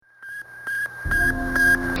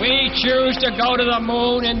We choose to go to the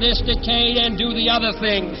moon in this decade and do the other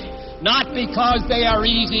things, not because they are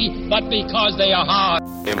easy, but because they are hard.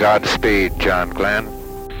 Godspeed, John Glenn.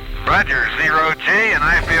 Roger, 0G, and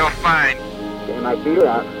I feel fine. Okay, my feet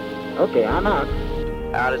out. Okay, I'm out.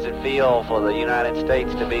 How does it feel for the United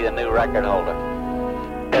States to be the new record holder?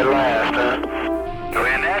 At last, huh?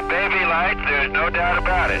 When that baby lights, there's no doubt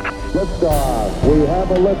about it. Liftoff. We have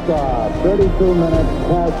a liftoff. 32 minutes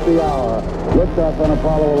past the hour. Liftoff on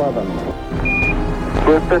Apollo 11.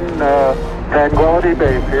 Houston, Tranquility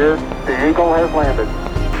Base here. The Eagle has landed.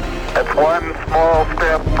 That's one small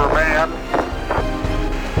step for man,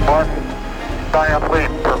 one giant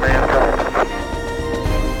leap for mankind.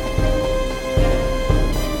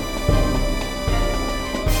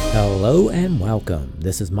 Hello and welcome.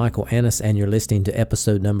 This is Michael Annis, and you're listening to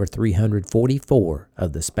episode number 344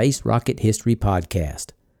 of the Space Rocket History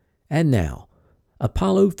Podcast. And now,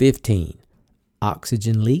 Apollo 15,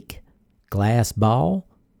 oxygen leak, glass ball,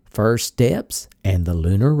 first steps, and the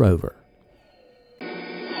lunar rover.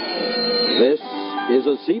 This is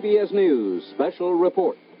a CBS News special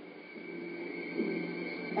report.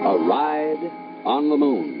 A ride on the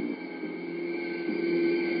moon.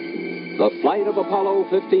 The flight of Apollo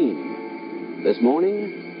 15. This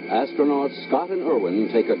morning, astronauts Scott and Irwin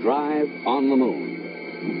take a drive on the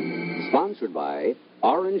moon. Sponsored by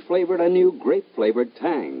orange-flavored and new grape-flavored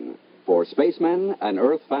Tang for spacemen and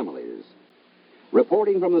Earth families.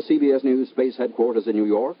 Reporting from the CBS News Space Headquarters in New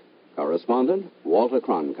York, correspondent Walter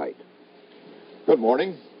Cronkite. Good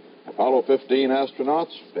morning. Apollo 15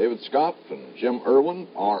 astronauts, David Scott and Jim Irwin,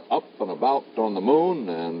 are up and about on the moon,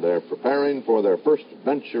 and they're preparing for their first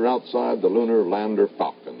adventure outside the lunar lander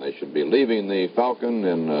Falcon. They should be leaving the Falcon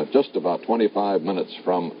in just about 25 minutes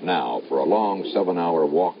from now for a long 7-hour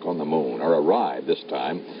walk on the moon, or a ride this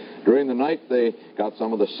time. During the night, they got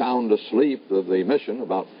some of the sound asleep of the mission,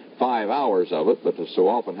 about 5 hours of it, but as so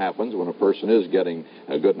often happens when a person is getting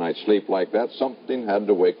a good night's sleep like that, something had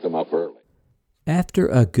to wake them up early. After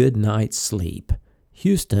a good night's sleep,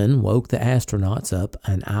 Houston woke the astronauts up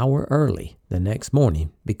an hour early the next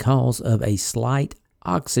morning because of a slight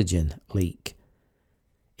oxygen leak.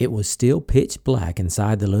 It was still pitch black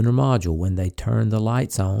inside the lunar module when they turned the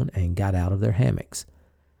lights on and got out of their hammocks.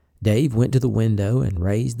 Dave went to the window and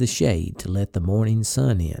raised the shade to let the morning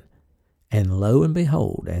sun in, and lo and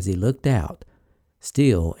behold, as he looked out,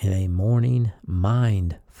 still in a morning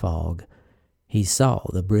mind fog, he saw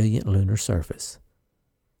the brilliant lunar surface.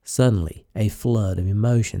 Suddenly, a flood of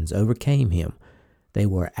emotions overcame him. They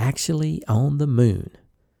were actually on the moon.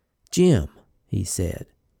 "Jim," he said,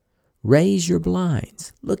 "raise your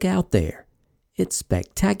blinds. Look out there. It's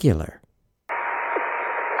spectacular."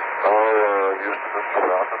 Houston, this is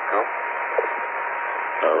Falcon, go.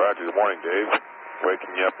 Roger, good morning, Dave.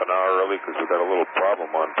 Waking you up an hour early because we've got a little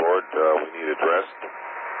problem on board we need addressed.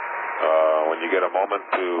 When you get a moment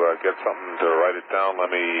to get something to write it down,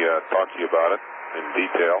 let me talk to you about it in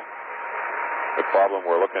detail. The problem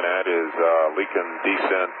we're looking at is leak in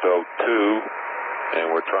descent O2,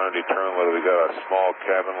 and we're trying to determine whether we got a small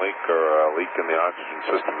cabin leak or a leak in the oxygen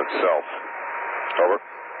system itself. Over.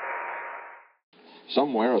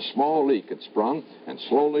 Somewhere a small leak had sprung, and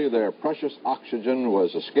slowly their precious oxygen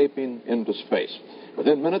was escaping into space.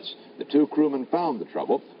 Within minutes, the two crewmen found the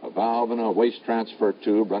trouble, a valve and a waste transfer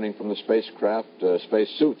tube running from the spacecraft, space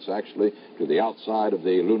suits actually, to the outside of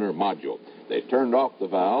the lunar module. They turned off the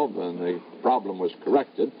valve, and the problem was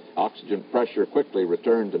corrected. Oxygen pressure quickly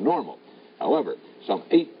returned to normal. However, some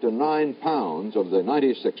 8 to 9 pounds of the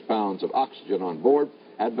 96 pounds of oxygen on board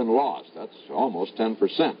had been lost. That's almost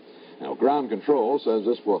 10%. Now, ground control says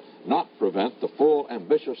this will not prevent the full,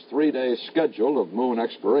 ambitious 3-day schedule of moon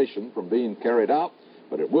exploration from being carried out,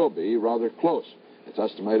 but it will be rather close. It's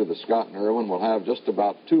estimated that Scott and Irwin will have just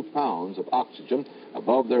about 2 pounds of oxygen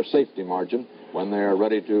above their safety margin when they are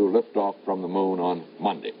ready to lift off from the moon on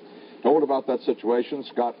Monday. Told about that situation,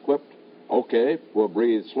 Scott quipped, "Okay, we'll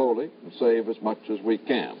breathe slowly and save as much as we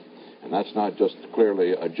can." And that's not just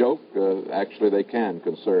clearly a joke. Actually, they can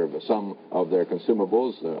conserve some of their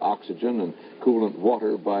consumables, oxygen and coolant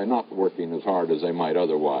water, by not working as hard as they might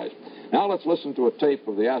otherwise. Now let's listen to a tape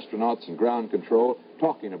of the astronauts in ground control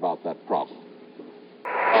talking about that problem.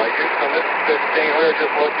 Houston, this is 15. We were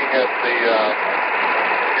just looking at the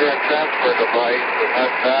urine transfer device, and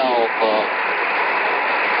that valve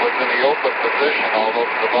was in the open position, although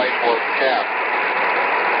the device was capped.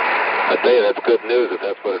 I tell you, that's good news if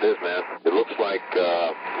that's what it is, man. It looks like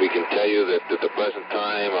we can tell you that at the present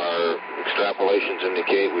time, our extrapolations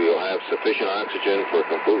indicate we will have sufficient oxygen for a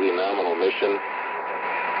completely nominal mission.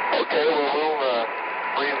 Okay, well, we'll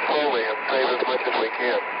breathe slowly and save as much as we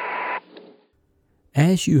can.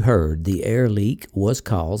 As you heard, the air leak was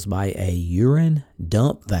caused by a urine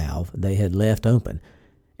dump valve they had left open,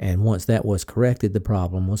 and once that was corrected, the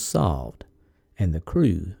problem was solved, and the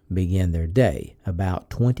crew began their day about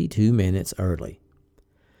 22 minutes early.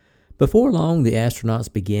 Before long, the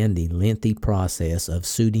astronauts began the lengthy process of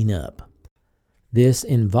suiting up. This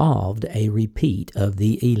involved a repeat of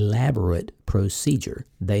the elaborate procedure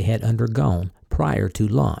they had undergone prior to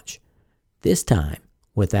launch, this time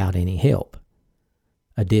without any help.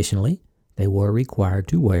 Additionally, they were required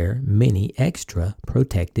to wear many extra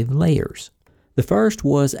protective layers. The first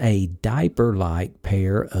was a diaper-like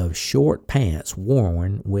pair of short pants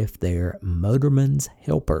worn with their motorman's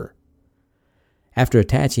helper. After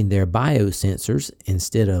attaching their biosensors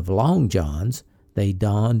instead of long johns, they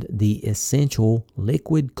donned the Essential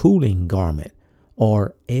Liquid Cooling Garment,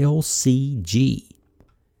 or LCG.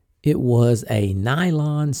 It was a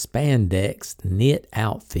nylon spandex knit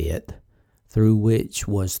outfit through which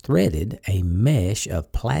was threaded a mesh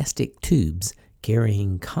of plastic tubes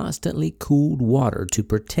carrying constantly cooled water to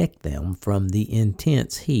protect them from the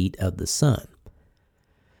intense heat of the sun.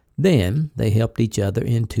 Then they helped each other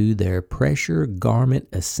into their pressure garment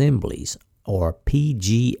assemblies, or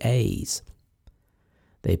PGAs.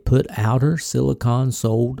 They put outer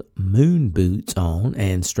silicone-soled moon boots on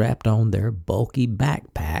and strapped on their bulky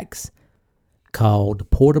backpacks called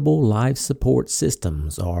Portable Life Support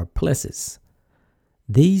Systems, or PLSS.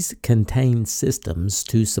 These contain systems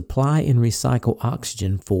to supply and recycle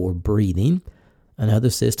oxygen for breathing, another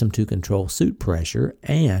system to control suit pressure,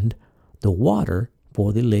 and the water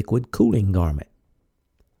for the liquid cooling garment.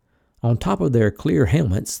 On top of their clear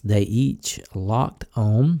helmets, they each locked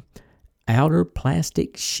on outer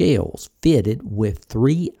plastic shells fitted with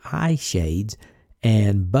 3 eye shades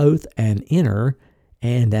and both an inner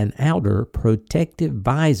and an outer protective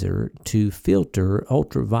visor to filter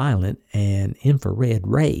ultraviolet and infrared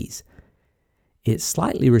rays. It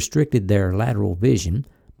slightly restricted their lateral vision,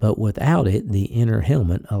 but without it, the inner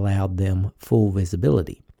helmet allowed them full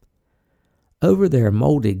visibility. Over their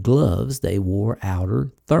molded gloves, they wore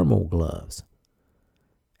outer thermal gloves.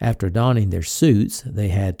 After donning their suits, they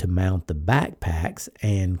had to mount the backpacks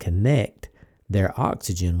and connect their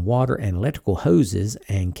oxygen, water, and electrical hoses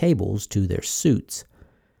and cables to their suits.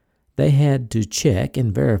 They had to check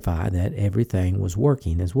and verify that everything was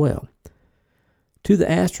working as well. To the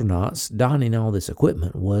astronauts, donning all this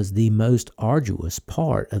equipment was the most arduous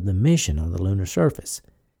part of the mission on the lunar surface.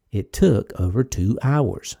 It took over 2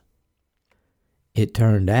 hours. It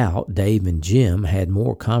turned out Dave and Jim had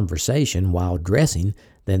more conversation while dressing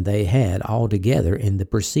than they had altogether in the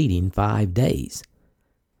preceding 5 days.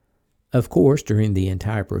 Of course, during the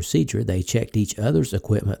entire procedure, they checked each other's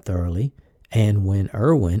equipment thoroughly, and when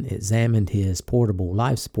Irwin examined his portable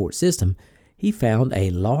life support system, he found a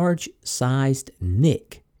large-sized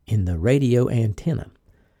nick in the radio antenna.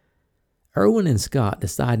 Irwin and Scott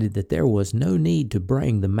decided that there was no need to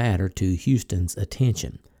bring the matter to Houston's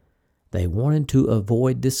attention. They wanted to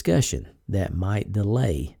avoid discussion that might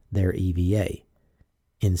delay their EVA.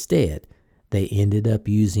 Instead, they ended up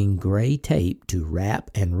using gray tape to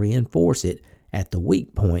wrap and reinforce it at the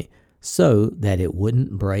weak point so that it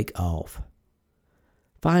wouldn't break off.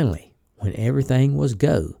 Finally, when everything was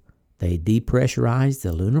go, they depressurized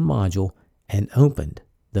the lunar module and opened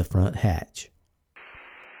the front hatch.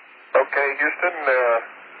 Okay, Houston,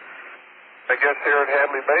 I guess here at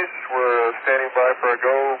Hadley Base, we're standing by for a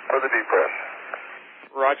go for the depress.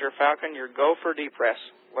 Roger, Falcon, you're go for depress.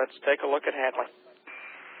 Let's take a look at Hadley.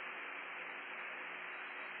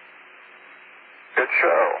 Good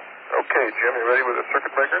show. Okay, Jim, you ready with the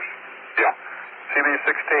circuit breakers? Yeah.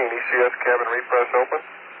 CB-16, ECS cabin repress open.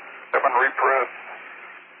 Cabin repress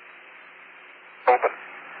open.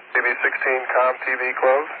 CB-16, COM TV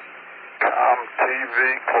closed. COM TV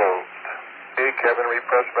closed. Okay, cabin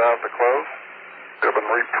repress valve to close. Cabin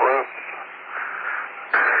repress.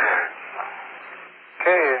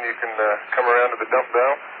 Okay, and you can come around to the dump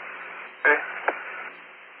valve. Okay.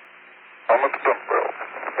 I'm at the dump valve.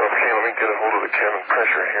 Okay, let me get a hold of the cabin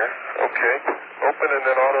pressure here. Okay. Open and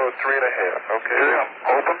then auto at 3.5. Okay. Yeah,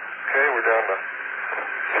 open. Okay, we're down to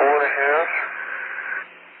 4.5.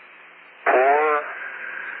 4.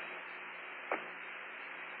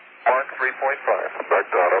 Mark 3.5. Back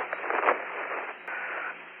to auto.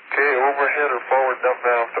 Okay, overhead or forward dump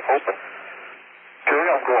valve to open. Okay,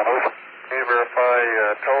 I'm going open. Okay, verify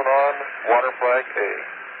tone on, water flag A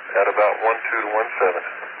at about 12 to 17.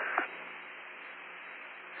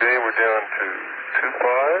 Okay, we're down to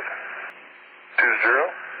 25,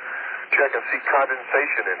 20. Check and see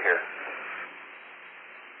condensation in here.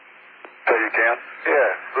 So you can?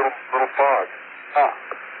 Yeah, little fog. Ah.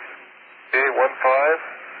 Okay, Charlie 1-5.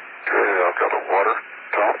 Okay, I've got a water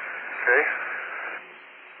tone. Okay.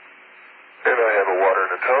 And I have a water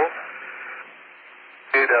in the tone.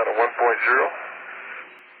 Okay, down to 1.0.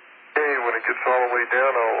 Okay, when it gets all the way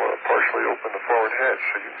down, I'll partially open the forward hatch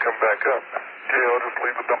so you can come back up. Okay, I'll just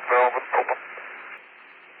leave the dump valve open.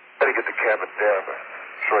 Try to get the cabin down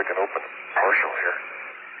so I can open it partial here.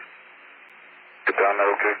 Get down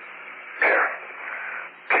there, okay? Yeah.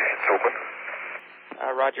 Okay, it's open.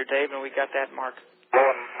 Roger, Dave, and we got that, Mark.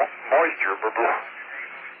 Blowing moisture, blowing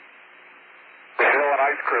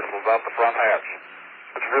ice crystals out the front hatch.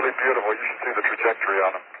 It's really beautiful. You should see the trajectory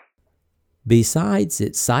on them. Besides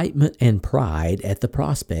excitement and pride at the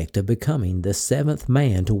prospect of becoming the seventh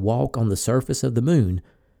man to walk on the surface of the moon,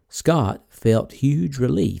 Scott felt huge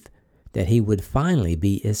relief that he would finally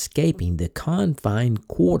be escaping the confined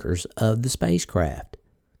quarters of the spacecraft.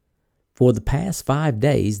 For the past 5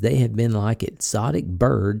 days, they had been like exotic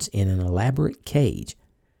birds in an elaborate cage.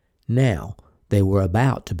 Now, they were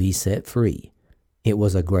about to be set free. It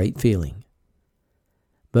was a great feeling.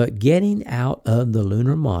 But getting out of the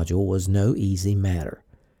lunar module was no easy matter.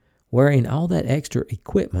 Wearing all that extra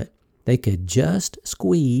equipment, they could just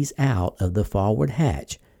squeeze out of the forward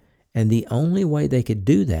hatch, and the only way they could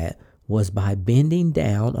do that was by bending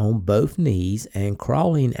down on both knees and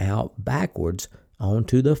crawling out backwards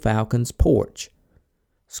onto the Falcon's porch.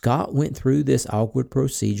 Scott went through this awkward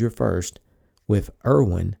procedure first, with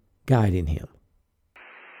Irwin guiding him.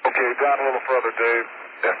 Okay, down a little further, Dave.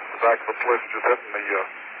 Yeah, the back of the place just hitting the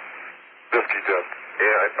disky jet.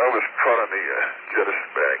 Yeah, I was caught on the jettison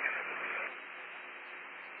bag.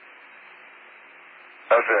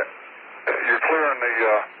 How's that? You're clearing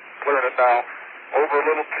it now. Over a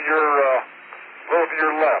little to your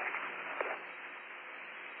left.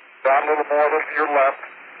 Down a little more, a little to your left.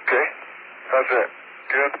 Okay. How's that?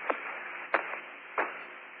 Good.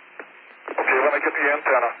 Okay, let me get the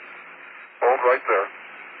antenna. Hold right there.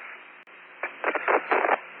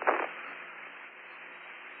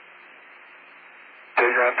 Okay,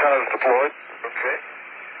 your antenna is deployed. Okay.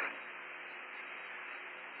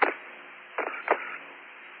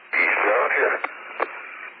 East out here.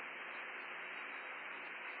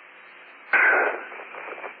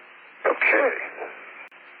 Okay.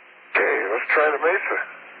 Okay, let's try the Mesa.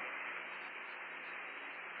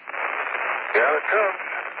 Down it comes.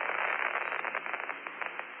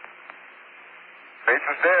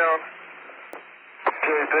 Mesa's down.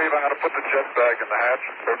 Okay, Dave, I'm going to put the jet bag in the hatch.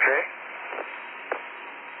 Okay.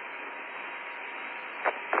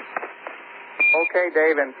 Okay,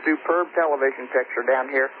 Dave, and superb television picture down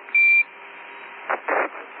here.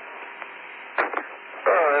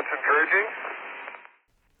 Oh, that's encouraging.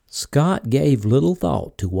 Scott gave little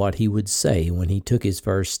thought to what he would say when he took his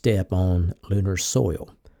first step on lunar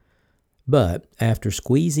soil. But after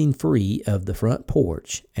squeezing free of the front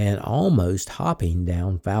porch and almost hopping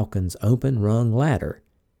down Falcon's open-rung ladder,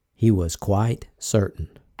 he was quite certain.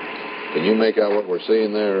 Can you make out what we're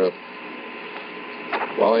seeing there,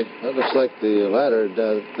 Wally? That looks like the ladder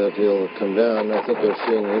that he'll come down. I think they're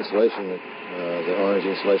seeing the insulation, the orange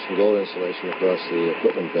insulation, gold insulation across the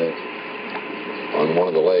equipment bay. On one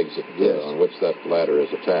of the legs on which that ladder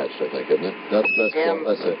is attached, I think, isn't it? That's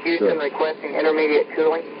it. Houston requesting intermediate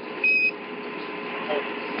cooling.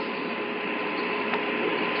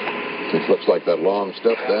 It looks like that long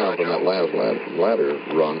step down from that last ladder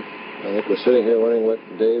run. I think we're sitting here wondering what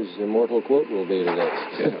Dave's immortal quote will be today.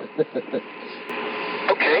 Yeah.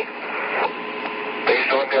 Okay.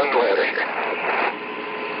 Based on the ladder here.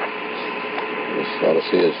 Just ought to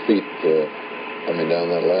see his feet coming down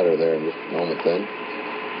that ladder there in just a moment then.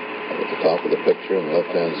 Up at the top of the picture on the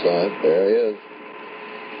left-hand side. There he is.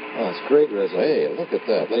 Oh, it's great resolution. Hey, look at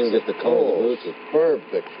that. Didn't get the color of the boots. Superb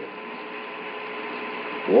picture.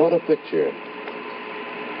 What a picture.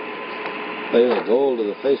 Even the gold of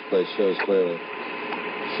the faceplate shows clearly.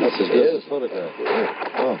 That's as good as a photograph.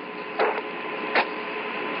 Oh.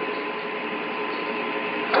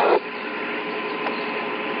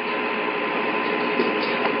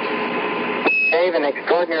 Dave, an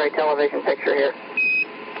extraordinary television picture here.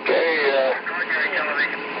 Okay, extraordinary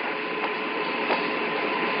television.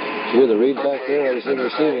 Did you hear the read back there? I was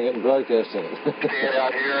receiving it and broadcasting it. Seeing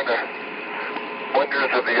out here in the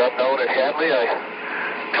wonders of the unknown at Hadley, I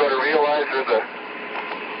sort of realize there's a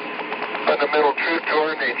fundamental truth to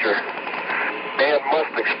our nature. Man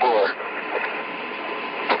must explore.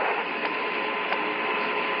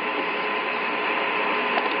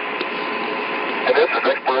 And this is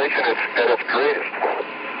exploration at its greatest.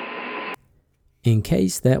 In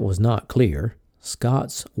case that was not clear,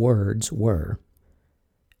 Scott's words were,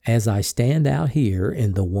 "As I stand out here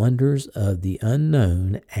in the wonders of the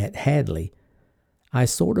unknown at Hadley, I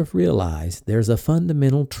sort of realized there's a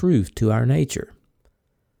fundamental truth to our nature.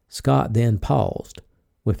 Scott then paused.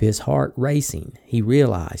 With his heart racing, he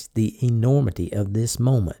realized the enormity of this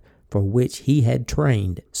moment for which he had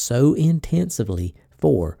trained so intensively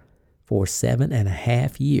for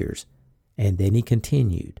 7.5 years, and then he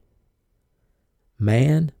continued,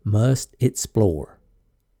 "Man must explore,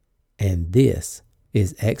 and this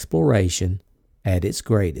is exploration at its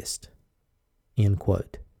greatest." End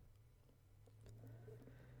quote.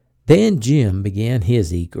 Then Jim began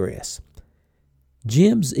his egress.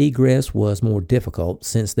 Jim's egress was more difficult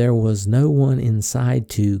since there was no one inside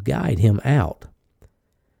to guide him out.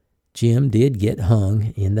 Jim did get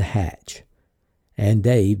hung in the hatch, and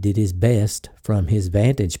Dave did his best from his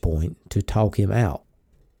vantage point to talk him out.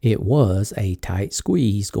 It was a tight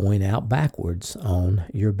squeeze going out backwards on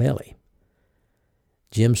your belly.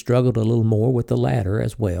 Jim struggled a little more with the ladder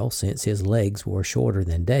as well, since his legs were shorter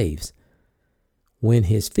than Dave's. When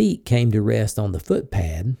his feet came to rest on the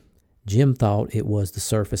footpad, Jim thought it was the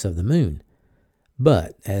surface of the moon.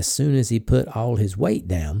 But as soon as he put all his weight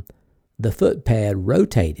down, the footpad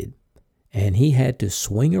rotated, and he had to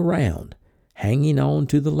swing around, hanging on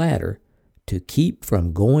to the ladder to keep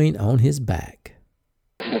from going on his back.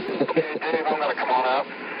 Dave, I'm going to come on out.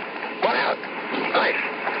 What out?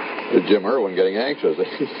 Nice. Jim Irwin getting anxious.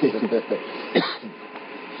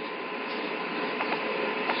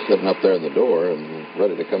 Sitting up there in the door and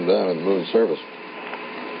ready to come down on the moon's surface.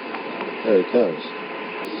 There he comes.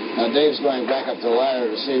 Now, Dave's going back up the ladder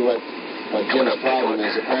to see what Jim's problem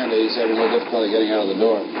is. Apparently, he's having a little difficulty getting out of the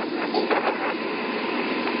door.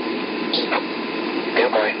 Yeah,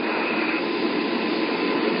 boy.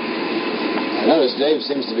 I notice Dave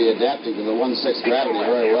seems to be adapting to the 1/6 gravity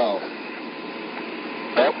very well.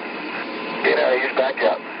 Yep. Okay, now he's back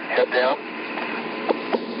up. Head down.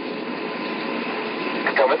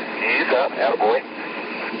 He's coming. He's up. Attaboy.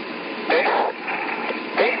 Okay.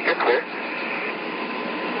 Okay, you're clear.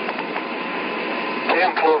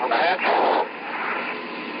 Jim, closing the hatch.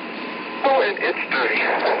 Oh, it's dirty.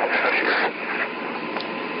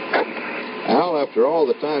 Al, after all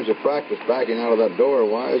the times you practiced backing out of that door,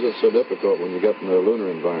 why is it so difficult when you get in the lunar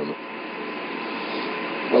environment?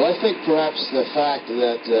 Well, I think perhaps the fact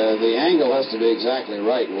that the angle has to be exactly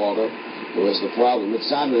right, Walter, was the problem. It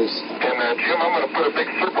sounded as... And, Jim, I'm going to put a big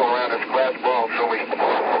circle around this glass ball so we don't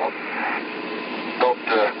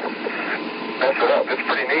mess it up. It's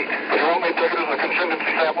pretty neat. You want me to take it as a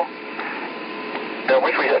contingency sample? Yeah, I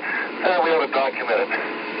wish we had... we ought to document it.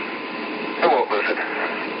 We won't lose it.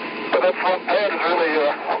 But that front pad is really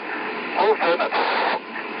loose, isn't it?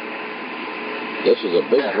 This is a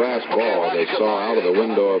big glass ball they saw out of the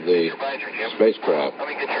window of the spacecraft. Let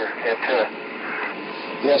me get your antenna.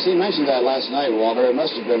 Yes, he mentioned that last night, Walter. It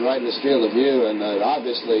must have been right in his field of view, and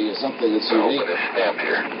obviously something that's unique. Open this stamp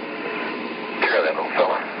here. Sure, that little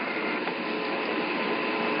fella.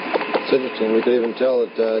 It's interesting. We could even tell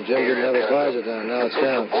that Jim didn't have his visor down. Now it's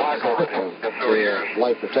down. The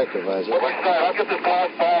light protector visor. I'll get this glass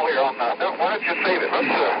ball here on why don't you save it? Let's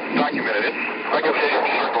document it. I got a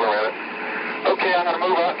circle around it. Okay, I'm going to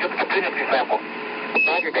move on and get the contingency sample.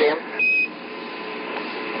 Roger, Jim.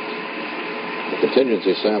 The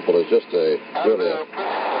contingency sample is just a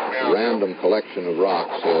random collection of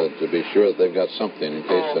rocks to be sure that they've got something in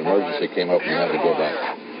case an emergency came up and they had to go back.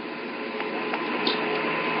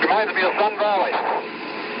 Reminds me of Sun Valley.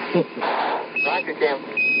 Roger, Jim.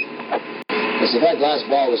 So that glass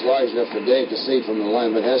ball was large enough for Dave to see from the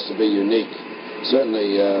limb. It has to be unique.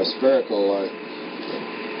 Certainly spherical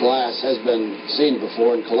glass has been seen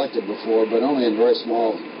before and collected before, but only in very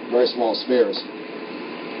small spheres.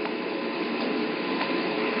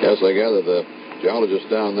 Yes, I gather the geologists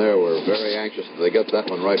down there were very anxious that they get that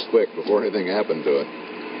one right quick before anything happened to it.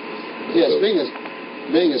 Yes,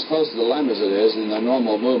 being as close to the limb as it is, in the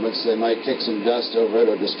normal movements, they might kick some dust over it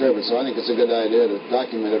or disturb it, so I think it's a good idea to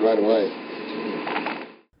document it right away.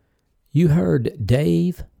 You heard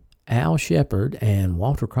Dave, Al Shepard, and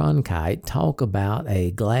Walter Cronkite talk about a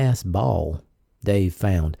glass ball Dave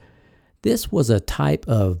found. This was a type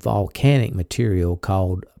of volcanic material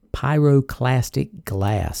called pyroclastic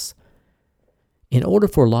glass. In order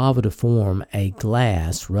for lava to form a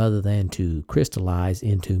glass rather than to crystallize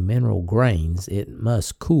into mineral grains, it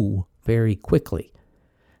must cool very quickly.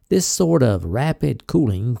 This sort of rapid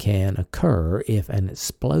cooling can occur if an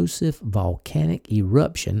explosive volcanic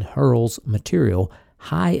eruption hurls material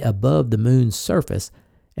high above the moon's surface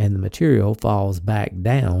and the material falls back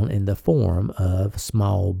down in the form of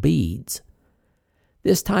small beads.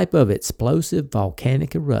 This type of explosive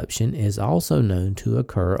volcanic eruption is also known to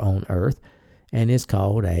occur on Earth and is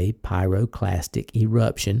called a pyroclastic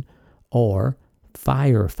eruption or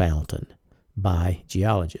fire fountain by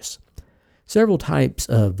geologists. Several types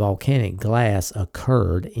of volcanic glass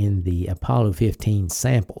occurred in the Apollo 15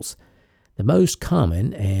 samples, the most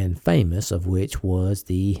common and famous of which was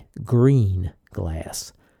the green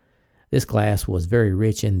glass. This glass was very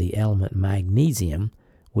rich in the element magnesium,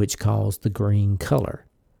 which caused the green color.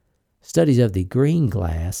 Studies of the green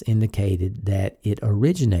glass indicated that it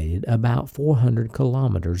originated about 400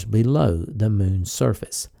 kilometers below the moon's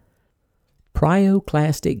surface.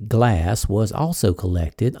 Pyroclastic glass was also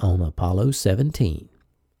collected on Apollo 17.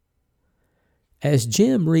 As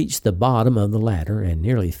Jim reached the bottom of the ladder and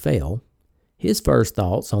nearly fell, his first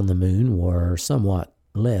thoughts on the moon were somewhat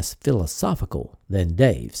less philosophical than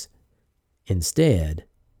Dave's. Instead,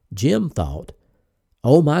 Jim thought,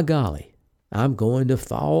 "Oh my golly, I'm going to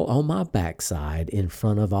fall on my backside in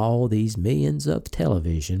front of all these millions of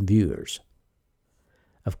television viewers."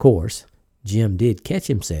 Of course, Jim did catch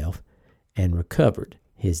himself and recovered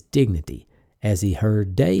his dignity as he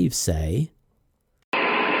heard Dave say,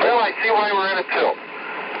 "Well, I see why we're in a tilt.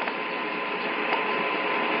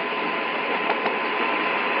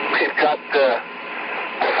 We've got,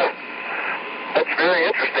 that's very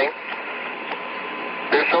interesting.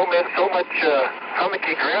 There's so much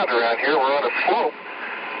hummocky ground around here. We're on a slope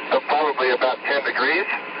of probably about 10 degrees.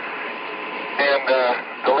 And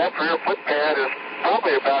the left rear foot pad is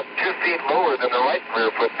probably about 2 feet lower than the right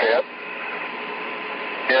rear foot pad.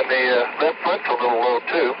 And the left front's a little low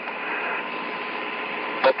too.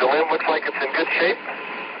 But the limb looks like it's in good shape."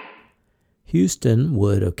 Houston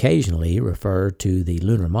would occasionally refer to the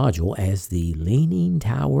lunar module as the Leaning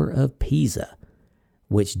Tower of Pisa,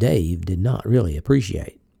 which Dave did not really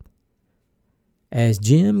appreciate. As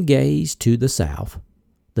Jim gazed to the south,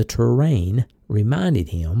 the terrain reminded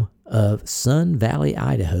him of Sun Valley,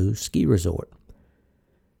 Idaho ski resort.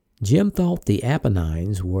 Jim thought the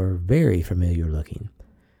Apennines were very familiar looking.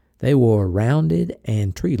 They were rounded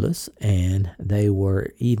and treeless, and they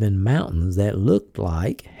were even mountains that looked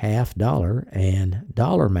like $50 and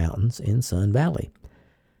dollar mountains in Sun Valley.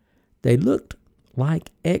 They looked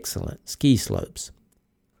like excellent ski slopes.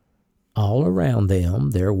 All around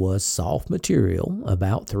them there was soft material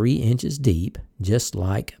about 3 inches deep, just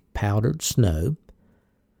like powdered snow,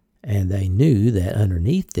 and they knew that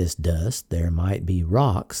underneath this dust there might be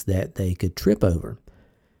rocks that they could trip over.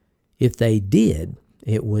 If they did,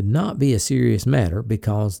 it would not be a serious matter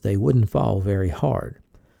because they wouldn't fall very hard.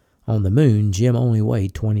 On the moon, Jim only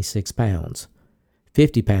weighed 26 pounds,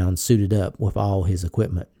 50 pounds suited up with all his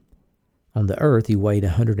equipment. On the Earth, he weighed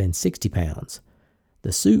 160 pounds.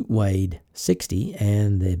 The suit weighed 60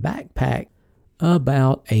 and the backpack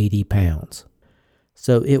about 80 pounds.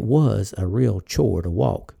 So it was a real chore to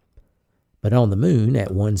walk. But on the moon at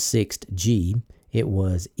 1/6 G, it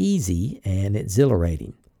was easy and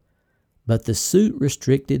exhilarating. But the suit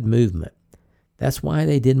restricted movement. That's why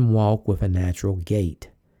they didn't walk with a natural gait.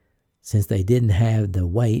 Since they didn't have the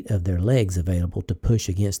weight of their legs available to push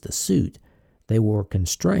against the suit, they were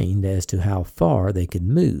constrained as to how far they could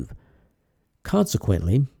move.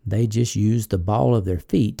 Consequently, they just used the ball of their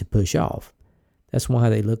feet to push off. That's why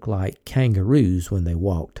they looked like kangaroos when they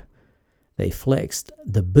walked. They flexed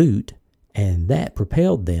the boot, and that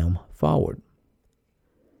propelled them forward.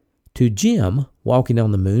 To Jim, walking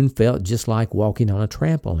on the moon felt just like walking on a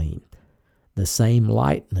trampoline. The same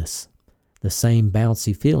lightness, the same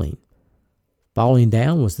bouncy feeling. Falling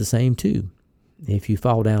down was the same too. If you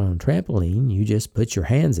fall down on a trampoline, you just put your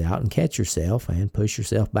hands out and catch yourself and push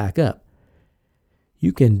yourself back up.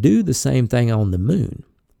 You can do the same thing on the moon.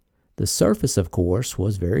 The surface, of course,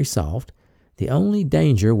 was very soft. The only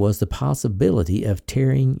danger was the possibility of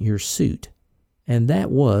tearing your suit, and that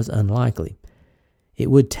was unlikely. It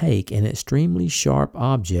would take an extremely sharp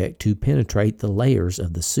object to penetrate the layers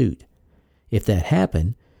of the suit. If that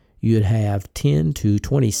happened, you'd have 10 to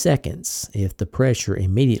 20 seconds if the pressure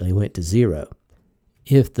immediately went to zero.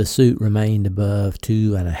 If the suit remained above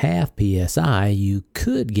 2.5 psi, you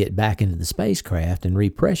could get back into the spacecraft and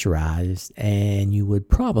repressurize, and you would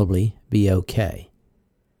probably be okay.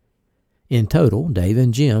 In total, Dave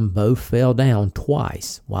and Jim both fell down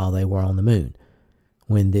twice while they were on the moon.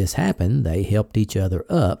 When this happened, they helped each other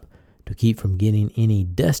up to keep from getting any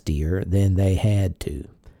dustier than they had to.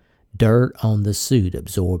 Dirt on the suit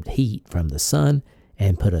absorbed heat from the sun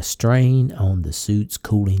and put a strain on the suit's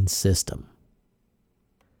cooling system.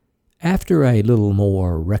 After a little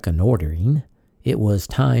more reconnoitering, it was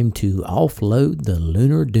time to offload the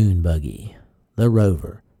lunar dune buggy, the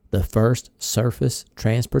rover, the first surface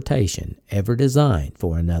transportation ever designed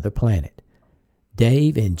for another planet.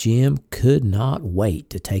 Dave and Jim could not wait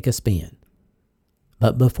to take a spin.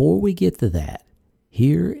 But before we get to that,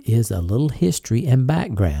 Here is a little history and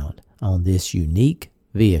background on this unique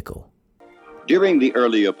vehicle. During the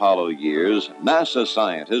early Apollo years, NASA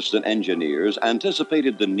scientists and engineers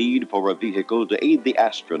anticipated the need for a vehicle to aid the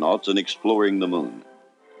astronauts in exploring the moon.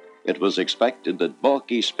 It was expected that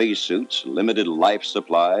bulky spacesuits, limited life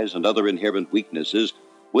supplies, and other inherent weaknesses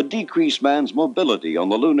would decrease man's mobility on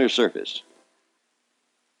the lunar surface.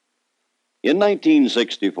 In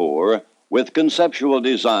 1964, with conceptual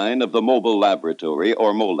design of the Mobile Laboratory,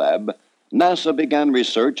 or MOLAB, NASA began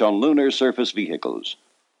research on lunar surface vehicles.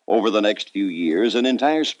 Over the next few years, an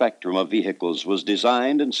entire spectrum of vehicles was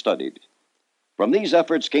designed and studied. From these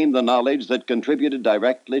efforts came the knowledge that contributed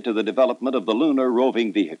directly to the development of the lunar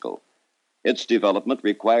roving vehicle. Its development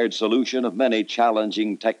required solution of many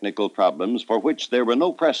challenging technical problems for which there were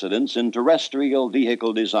no precedents in terrestrial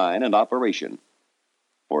vehicle design and operation.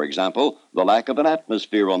 For example, the lack of an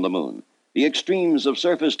atmosphere on the moon, the extremes of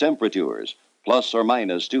surface temperatures, plus or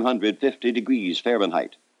minus 250 degrees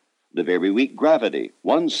Fahrenheit, the very weak gravity,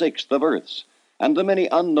 1/6 of Earth's, and the many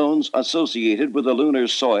unknowns associated with the lunar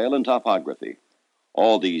soil and topography.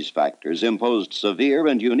 All these factors imposed severe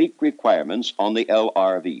and unique requirements on the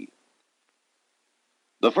LRV.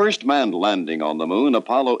 The first manned landing on the moon,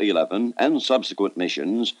 Apollo 11, and subsequent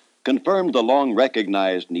missions confirmed the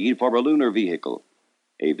long-recognized need for a lunar vehicle,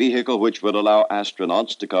 a vehicle which would allow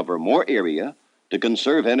astronauts to cover more area, to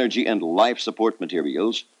conserve energy and life support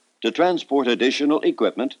materials, to transport additional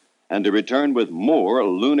equipment, and to return with more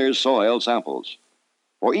lunar soil samples.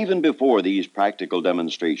 For even before these practical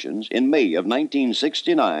demonstrations, in May of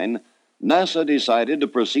 1969, NASA decided to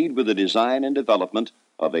proceed with the design and development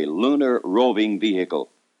of a lunar roving vehicle.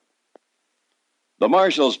 The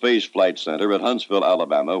Marshall Space Flight Center at Huntsville,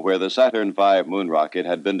 Alabama, where the Saturn V moon rocket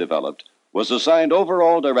had been developed, was assigned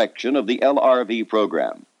overall direction of the LRV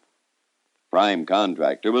program. Prime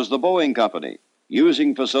contractor was the Boeing Company,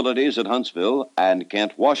 using facilities at Huntsville and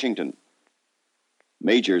Kent, Washington.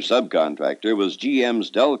 Major subcontractor was GM's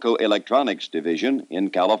Delco Electronics Division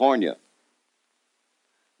in California.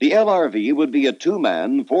 The LRV would be a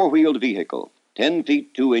two-man, four-wheeled vehicle, 10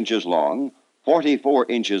 feet 2 inches long, 44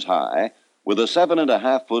 inches high, with a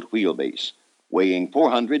 7.5-foot wheelbase, weighing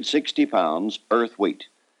 460 pounds earth weight,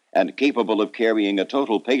 and capable of carrying a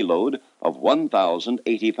total payload of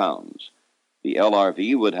 1,080 pounds. The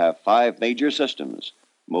LRV would have 5 major systems: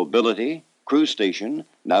 mobility, crew station,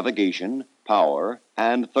 navigation, power,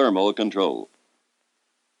 and thermal control.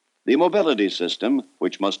 The mobility system,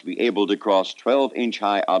 which must be able to cross 12-inch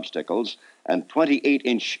high obstacles and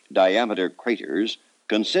 28-inch diameter craters,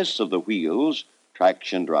 consists of the wheels,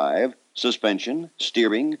 traction drive, suspension,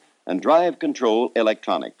 steering, and drive control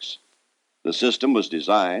electronics. The system was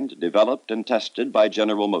designed, developed, and tested by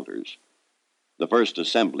General Motors. The first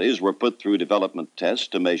assemblies were put through development tests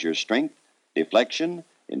to measure strength, deflection,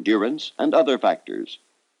 endurance, and other factors.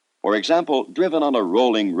 For example, driven on a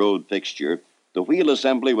rolling road fixture, the wheel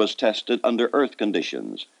assembly was tested under Earth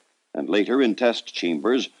conditions, and later in test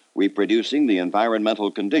chambers reproducing the environmental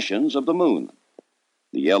conditions of the moon.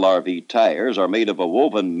 The LRV tires are made of a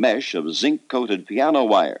woven mesh of zinc-coated piano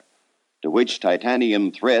wire, to which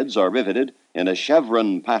titanium threads are riveted in a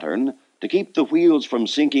chevron pattern to keep the wheels from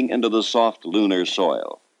sinking into the soft lunar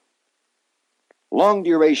soil.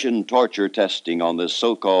 Long-duration torture testing on this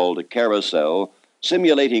so-called carousel,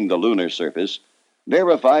 simulating the lunar surface,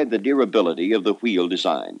 verified the durability of the wheel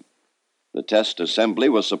design. The test assembly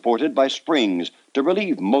was supported by springs to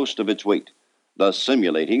relieve most of its weight, thus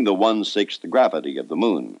simulating the 1/6 gravity of the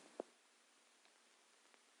moon.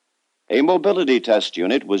 A mobility test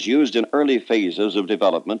unit was used in early phases of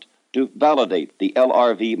development to validate the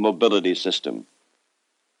LRV mobility system.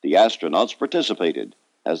 The astronauts participated,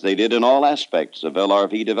 as they did in all aspects of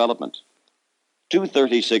LRV development. 2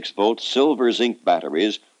 36-volt silver zinc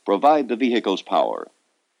batteries provide the vehicle's power.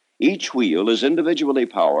 Each wheel is individually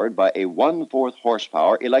powered by a 1/4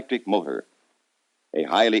 horsepower electric motor. A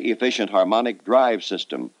highly efficient harmonic drive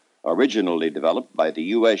system, originally developed by the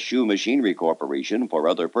U.S. Shoe Machinery Corporation for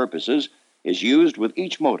other purposes, is used with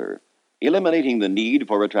each motor, eliminating the need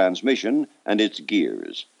for a transmission and its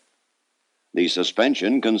gears. The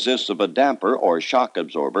suspension consists of a damper or shock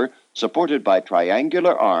absorber supported by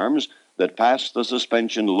triangular arms that pass the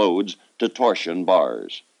suspension loads to torsion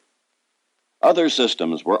bars. Other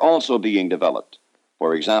systems were also being developed.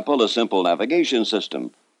 For example, a simple navigation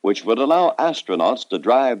system, which would allow astronauts to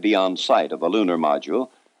drive beyond sight of a lunar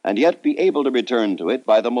module and yet be able to return to it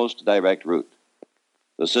by the most direct route.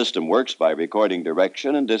 The system works by recording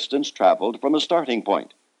direction and distance traveled from a starting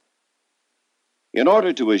point. In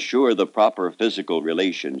order to assure the proper physical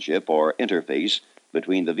relationship or interface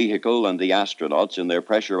between the vehicle and the astronauts in their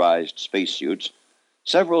pressurized spacesuits,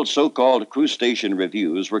 several so-called crew station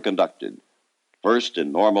reviews were conducted, first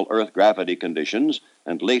in normal Earth gravity conditions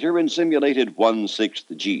and later in simulated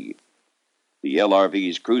 1/6 G. The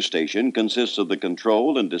LRV's crew station consists of the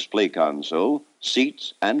control and display console,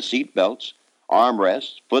 seats and seat belts,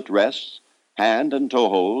 armrests, footrests, hand and toe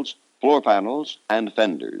holds, floor panels, and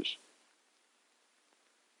fenders.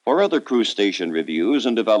 For other crew station reviews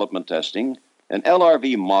and development testing, an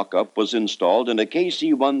LRV mock-up was installed in a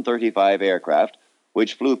KC-135 aircraft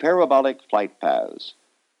which flew parabolic flight paths.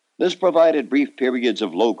 This provided brief periods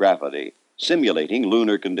of low gravity, simulating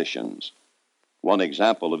lunar conditions. One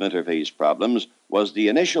example of interface problems was the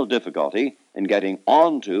initial difficulty in getting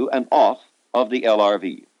onto and off of the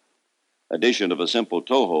LRV. Addition of a simple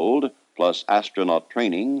tow hold plus astronaut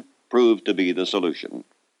training proved to be the solution.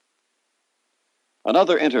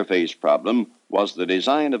 Another interface problem was the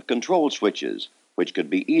design of control switches, which could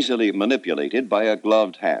be easily manipulated by a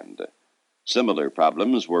gloved hand. Similar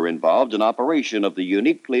problems were involved in operation of the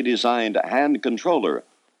uniquely designed hand controller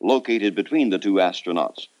located between the two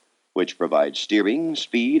astronauts, which provides steering,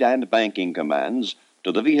 speed, and banking commands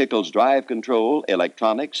to the vehicle's drive control,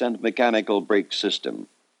 electronics, and mechanical brake system.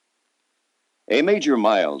 A major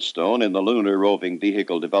milestone in the Lunar Roving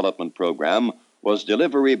Vehicle Development Program was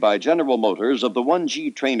delivery by General Motors of the 1G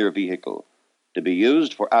trainer vehicle to be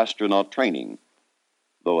used for astronaut training.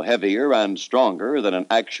 Though heavier and stronger than an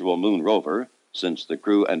actual moon rover, since the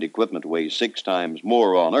crew and equipment weigh 6 times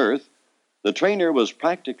more on Earth, the trainer was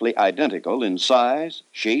practically identical in size,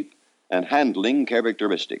 shape, and handling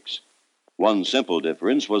characteristics. One simple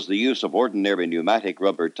difference was the use of ordinary pneumatic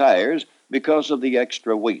rubber tires because of the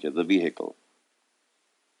extra weight of the vehicle.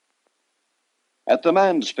 At the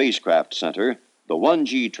Manned Spacecraft Center, the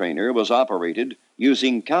 1G trainer was operated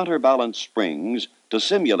using counterbalance springs to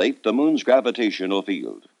simulate the moon's gravitational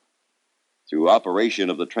field. Through operation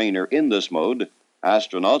of the trainer in this mode,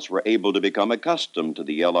 astronauts were able to become accustomed to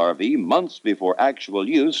the LRV months before actual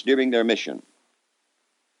use during their mission.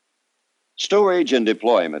 Storage and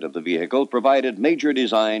deployment of the vehicle provided major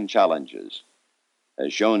design challenges.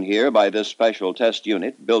 As shown here by this special test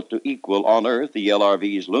unit built to equal on Earth the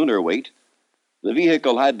LRV's lunar weight, the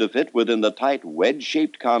vehicle had to fit within the tight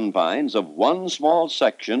wedge-shaped confines of one small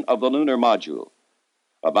section of the lunar module,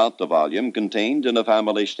 about the volume contained in a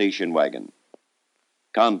family station wagon.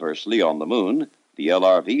 Conversely, on the moon, the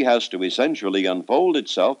LRV has to essentially unfold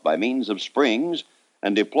itself by means of springs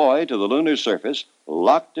and deploy to the lunar surface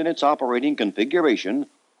locked in its operating configuration,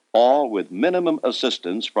 all with minimum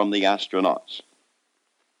assistance from the astronauts.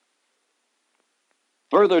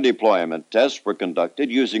 Further deployment tests were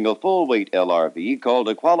conducted using a full-weight LRV called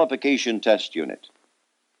a qualification test unit.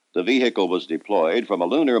 The vehicle was deployed from a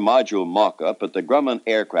lunar module mock-up at the Grumman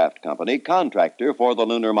Aircraft Company, contractor for the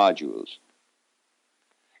lunar modules.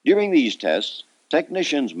 During these tests,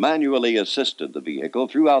 technicians manually assisted the vehicle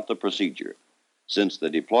throughout the procedure, since the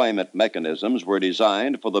deployment mechanisms were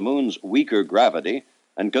designed for the moon's weaker gravity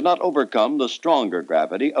and could not overcome the stronger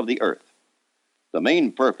gravity of the Earth. The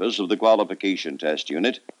main purpose of the qualification test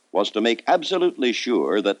unit was to make absolutely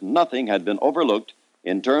sure that nothing had been overlooked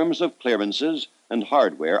in terms of clearances and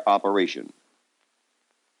hardware operation.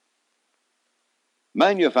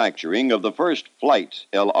 Manufacturing of the first flight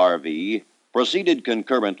LRV proceeded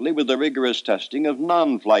concurrently with the rigorous testing of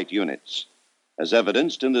non-flight units. As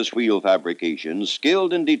evidenced in this wheel fabrication,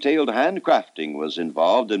 skilled and detailed handcrafting was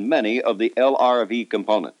involved in many of the LRV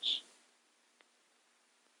components.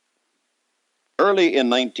 Early in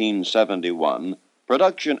 1971,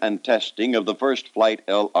 production and testing of the first flight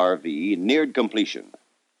LRV neared completion.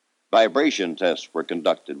 Vibration tests were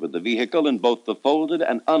conducted with the vehicle in both the folded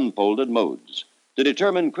and unfolded modes to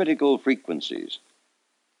determine critical frequencies.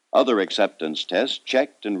 Other acceptance tests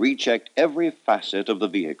checked and rechecked every facet of the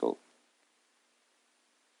vehicle.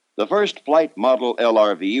 The first flight model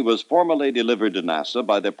LRV was formally delivered to NASA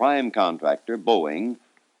by the prime contractor, Boeing,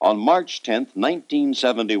 on March 10,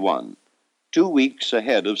 1971. 2 weeks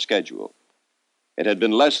ahead of schedule. It had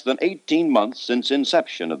been less than 18 months since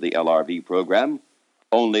inception of the LRV program,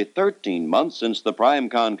 only 13 months since the prime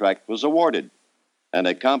contract was awarded, an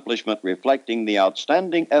accomplishment reflecting the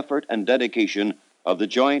outstanding effort and dedication of the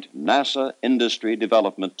joint NASA Industry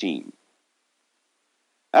Development Team.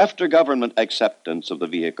 After government acceptance of the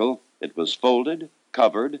vehicle, it was folded,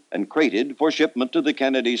 covered, and crated for shipment to the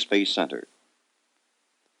Kennedy Space Center.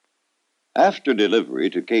 After delivery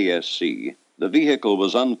to KSC, the vehicle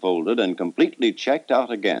was unfolded and completely checked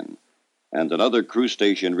out again, and another crew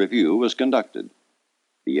station review was conducted.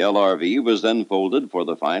 The LRV was then folded for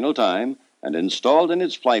the final time and installed in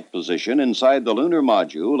its flight position inside the lunar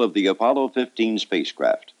module of the Apollo 15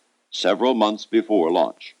 spacecraft, several months before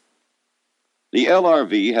launch. The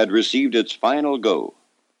LRV had received its final go,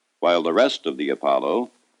 while the rest of the Apollo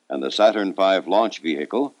and the Saturn V launch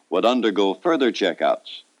vehicle would undergo further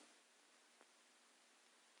checkouts.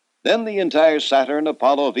 Then the entire Saturn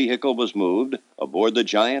Apollo vehicle was moved aboard the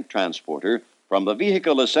giant transporter from the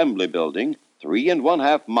vehicle assembly building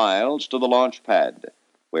 3.5 miles to the launch pad,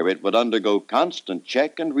 where it would undergo constant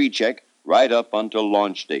check and recheck right up until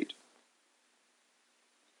launch date.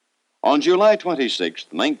 On July 26,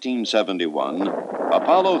 1971,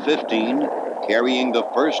 Apollo 15, carrying the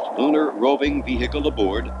first lunar roving vehicle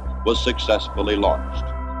aboard, was successfully launched.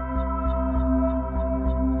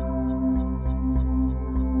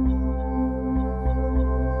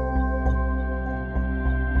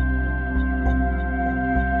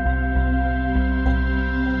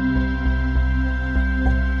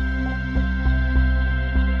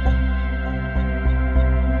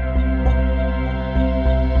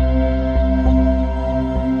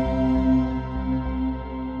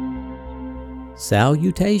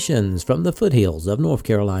 Salutations from the foothills of North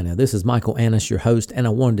Carolina. This is Michael Annis, your host, and I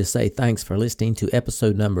wanted to say thanks for listening to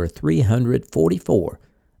episode number 344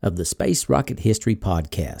 of the Space Rocket History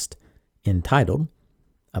Podcast, entitled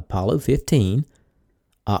Apollo 15,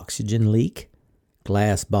 Oxygen Leak,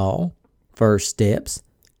 Glass Ball, First Steps,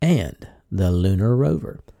 and the Lunar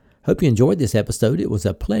Rover. Hope you enjoyed this episode. It was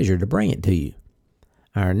a pleasure to bring it to you.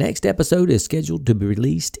 Our next episode is scheduled to be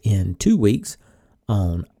released in 2 weeks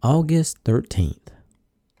on August 13th.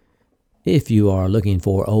 If you are looking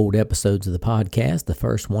for old episodes of the podcast, the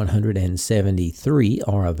first 173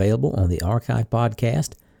 are available on the Archive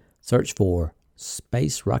Podcast. Search for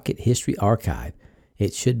Space Rocket History Archive.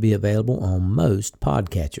 It should be available on most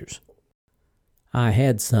podcatchers. I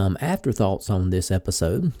had some afterthoughts on this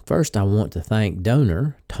episode. First, I want to thank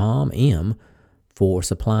donor Tom M. for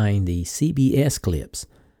supplying the CBS clips.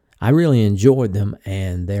 I really enjoyed them,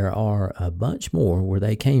 and there are a bunch more where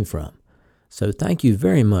they came from. So thank you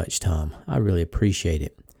very much, Tom. I really appreciate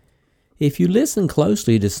it. If you listen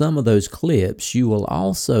closely to some of those clips, you will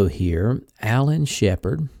also hear Alan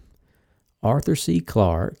Shepard, Arthur C.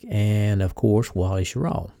 Clarke, and, of course, Wally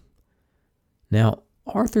Schirra. Now,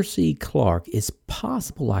 Arthur C. Clarke, it's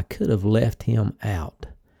possible I could have left him out.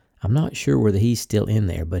 I'm not sure whether he's still in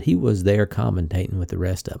there, but he was there commentating with the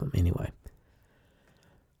rest of them anyway.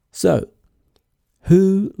 So,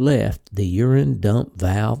 who left the urine dump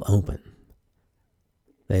valve open?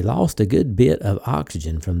 They lost a good bit of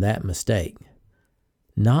oxygen from that mistake.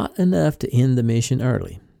 Not enough to end the mission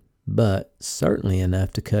early, but certainly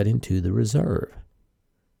enough to cut into the reserve.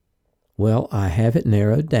 Well, I have it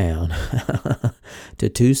narrowed down to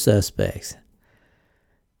 2 suspects.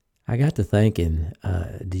 I got to thinking,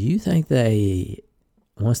 do you think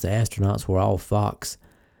once the astronauts were all Fox,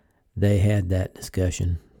 they had that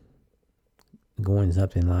discussion? Going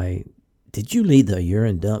something like, did you leave the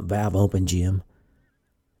urine dump valve open, Jim?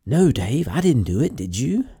 No, Dave, I didn't do it. Did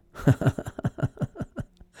you?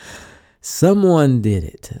 Someone did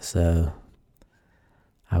it, so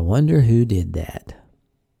I wonder who did that.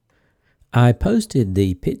 I posted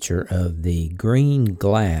the picture of the green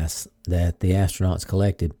glass that the astronauts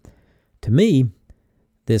collected. To me,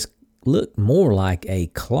 this looked more like a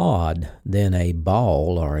clod than a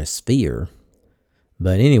ball or a sphere.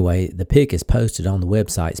 But anyway, the pic is posted on the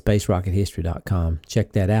website, spacerockethistory.com.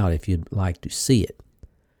 Check that out if you'd like to see it.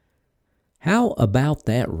 How about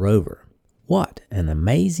that rover? What an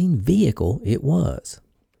amazing vehicle it was.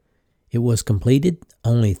 It was completed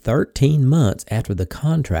only 13 months after the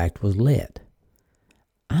contract was let.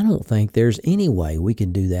 I don't think there's any way we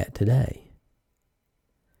can do that today.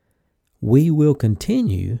 We will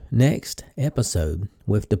continue next episode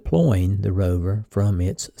with deploying the rover from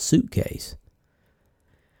its suitcase.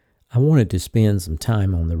 I wanted to spend some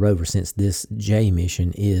time on the rover since this J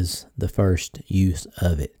mission is the first use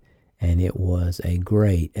of it, and it was a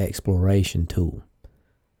great exploration tool.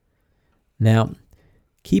 Now,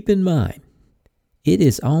 keep in mind, it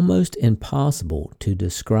is almost impossible to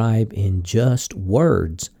describe in just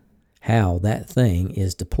words how that thing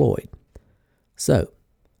is deployed. So,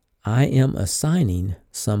 I am assigning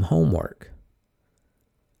some homework.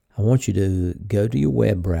 I want you to go to your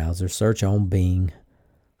web browser, search on Bing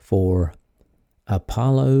for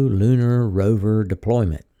Apollo Lunar Rover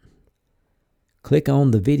Deployment. Click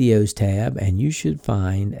on the Videos tab and you should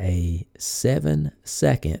find a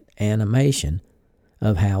 7-second animation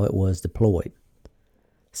of how it was deployed.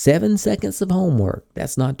 7 seconds of homework,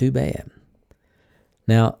 that's not too bad.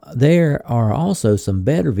 Now, there are also some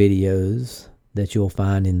better videos that you'll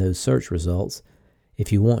find in those search results.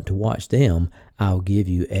 If you want to watch them, I'll give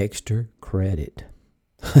you extra credit.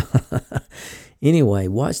 Anyway,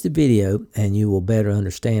 watch the video and you will better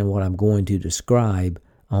understand what I'm going to describe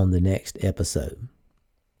on the next episode.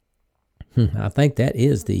 I think that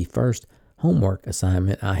is the first homework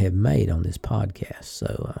assignment I have made on this podcast.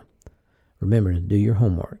 So remember to do your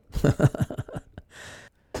homework.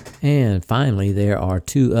 And finally, there are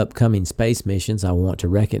 2 upcoming space missions I want to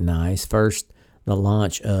recognize. First, the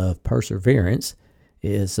launch of Perseverance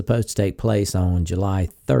is supposed to take place on July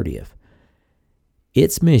 30th.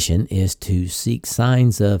 Its mission is to seek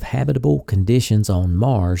signs of habitable conditions on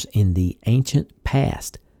Mars in the ancient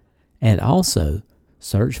past, and also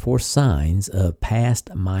search for signs of past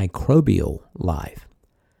microbial life.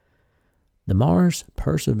 The Mars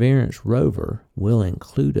Perseverance rover will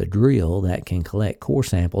include a drill that can collect core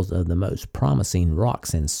samples of the most promising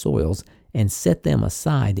rocks and soils and set them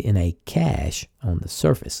aside in a cache on the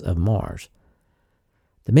surface of Mars.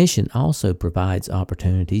 The mission also provides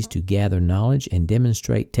opportunities to gather knowledge and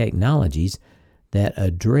demonstrate technologies that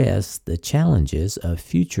address the challenges of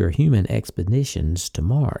future human expeditions to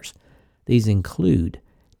Mars. These include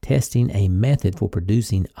testing a method for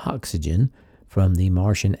producing oxygen from the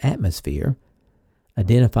Martian atmosphere,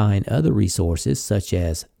 identifying other resources such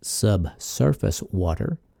as subsurface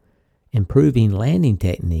water, improving landing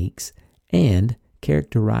techniques, and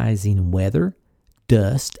characterizing weather,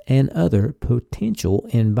 dust, and other potential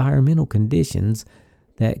environmental conditions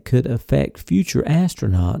that could affect future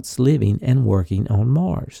astronauts living and working on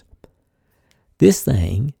Mars. This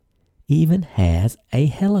thing even has a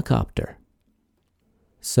helicopter.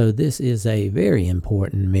 So this is a very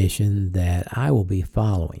important mission that I will be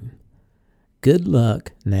following. Good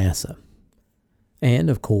luck, NASA.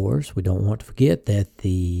 And of course, we don't want to forget that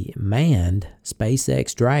the manned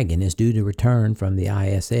SpaceX Dragon is due to return from the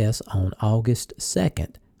ISS on August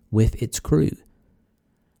 2nd with its crew.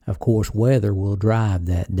 Of course, weather will drive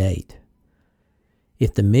that date.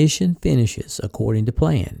 If the mission finishes according to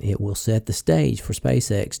plan, it will set the stage for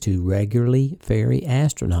SpaceX to regularly ferry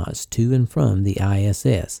astronauts to and from the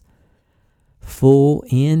ISS. Full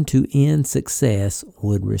end-to-end success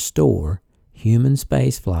would restore human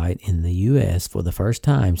spaceflight in the U.S. for the first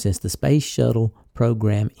time since the Space Shuttle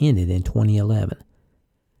program ended in 2011.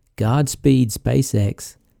 Godspeed,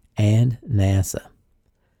 SpaceX and NASA.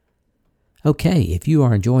 Okay, if you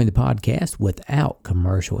are enjoying the podcast without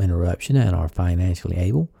commercial interruption and are financially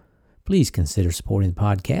able, please consider supporting the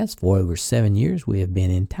podcast. For over 7 years, we have been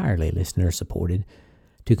entirely listener-supported.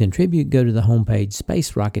 To contribute, go to the homepage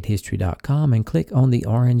spacerockethistory.com and click on the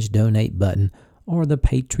orange donate button or the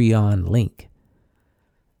Patreon link.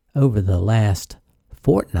 Over the last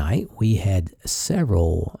fortnight, we had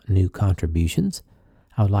several new contributions.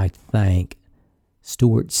 I would like to thank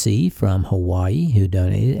Stuart C. from Hawaii, who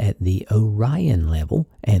donated at the Orion level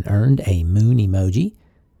and earned a moon emoji.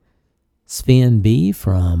 Sven B.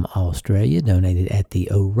 from Australia donated at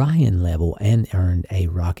the Orion level and earned a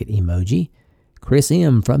rocket emoji. Chris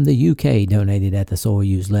M. from the UK donated at the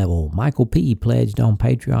Soyuz level. Michael P. pledged on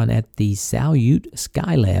Patreon at the Salyut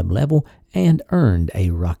Skylab level and earned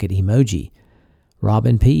a rocket emoji.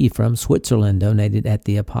 Robin P. from Switzerland donated at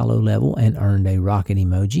the Apollo level and earned a rocket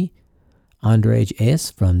emoji. Andrej S.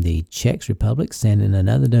 from the Czech Republic sent in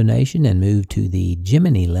another donation and moved to the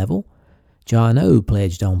Gemini level. John O.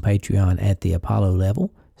 pledged on Patreon at the Apollo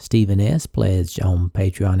level. Stephen S. pledged on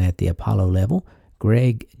Patreon at the Apollo level.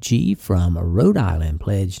 Greg G. from Rhode Island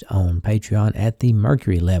pledged on Patreon at the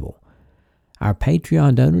Mercury level. Our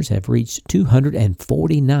Patreon donors have reached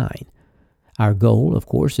 249. Our goal, of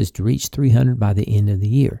course, is to reach 300 by the end of the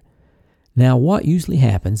year. Now, what usually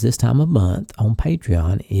happens this time of month on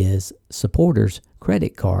Patreon is supporters'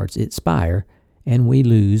 credit cards expire and we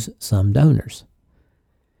lose some donors.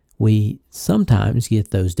 We sometimes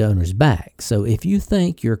get those donors back. So if you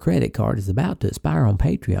think your credit card is about to expire on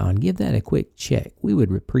Patreon, give that a quick check. We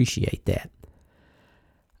would appreciate that.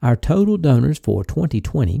 Our total donors for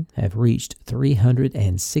 2020 have reached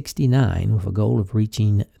 369 with a goal of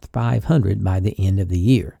reaching 500 by the end of the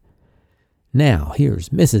year. Now, here's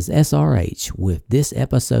Mrs. SRH with this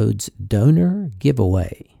episode's donor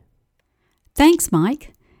giveaway. Thanks,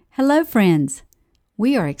 Mike. Hello, friends.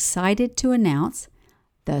 We are excited to announce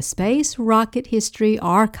the Space Rocket History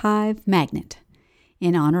Archive Magnet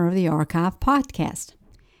in honor of the Archive podcast.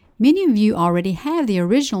 Many of you already have the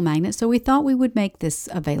original magnet, so we thought we would make this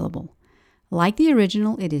available. Like the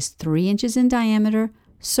original, it is 3 inches in diameter,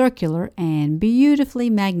 circular, and beautifully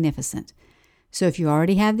magnificent. So if you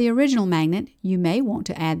already have the original magnet, you may want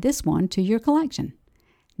to add this one to your collection.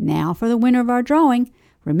 Now for the winner of our drawing.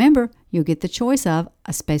 Remember, you'll get the choice of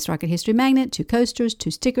a Space Rocket History magnet, 2 coasters,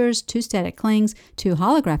 2 stickers, 2 static clings, 2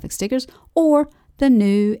 holographic stickers, or the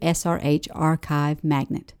new SRH Archive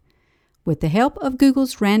magnet. With the help of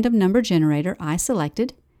Google's random number generator, I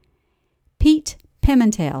selected Pete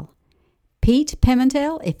Pimentel. Pete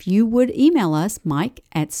Pimentel, if you would email us,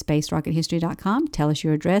 mike@spacerockethistory.com, tell us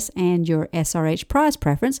your address and your SRH prize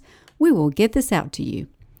preference, we will get this out to you.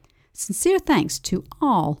 Sincere thanks to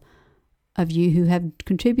all of you who have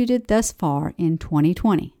contributed thus far in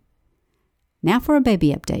 2020. Now for a baby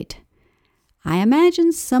update. I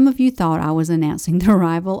imagine some of you thought I was announcing the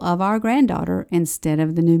arrival of our granddaughter instead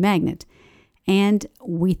of the new magnet, and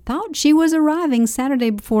we thought she was arriving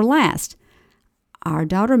Saturday before last. Our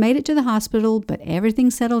daughter made it to the hospital, but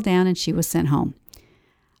everything settled down and she was sent home.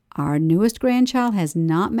 Our newest grandchild has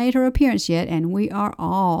not made her appearance yet, and we are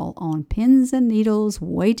all on pins and needles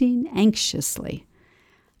waiting anxiously.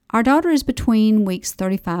 Our daughter is between weeks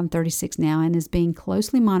 35 and 36 now and is being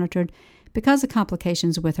closely monitored because of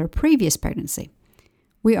complications with her previous pregnancy.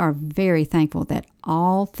 We are very thankful that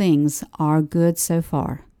all things are good so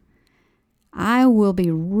far. I will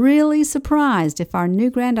be really surprised if our new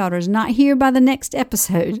granddaughter is not here by the next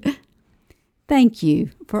episode. Thank you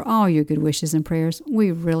for all your good wishes and prayers.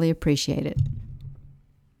 We really appreciate it.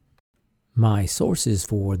 My sources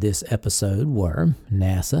for this episode were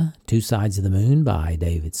NASA, Two Sides of the Moon by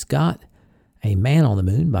David Scott, A Man on the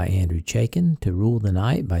Moon by Andrew Chaikin, To Rule the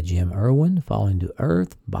Night by Jim Irwin, Falling to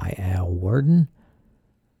Earth by Al Worden,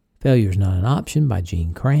 Failure's Not an Option by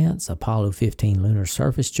Gene Kranz, Apollo 15 Lunar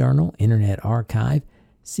Surface Journal, Internet Archive,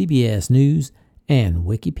 CBS News, and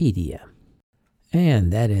Wikipedia.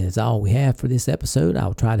 And that is all we have for this episode.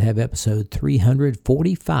 I'll try to have episode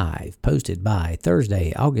 345 posted by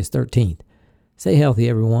Thursday, August 13th. Stay healthy,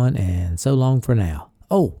 everyone, and so long for now.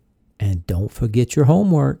 Oh, and don't forget your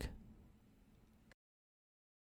homework.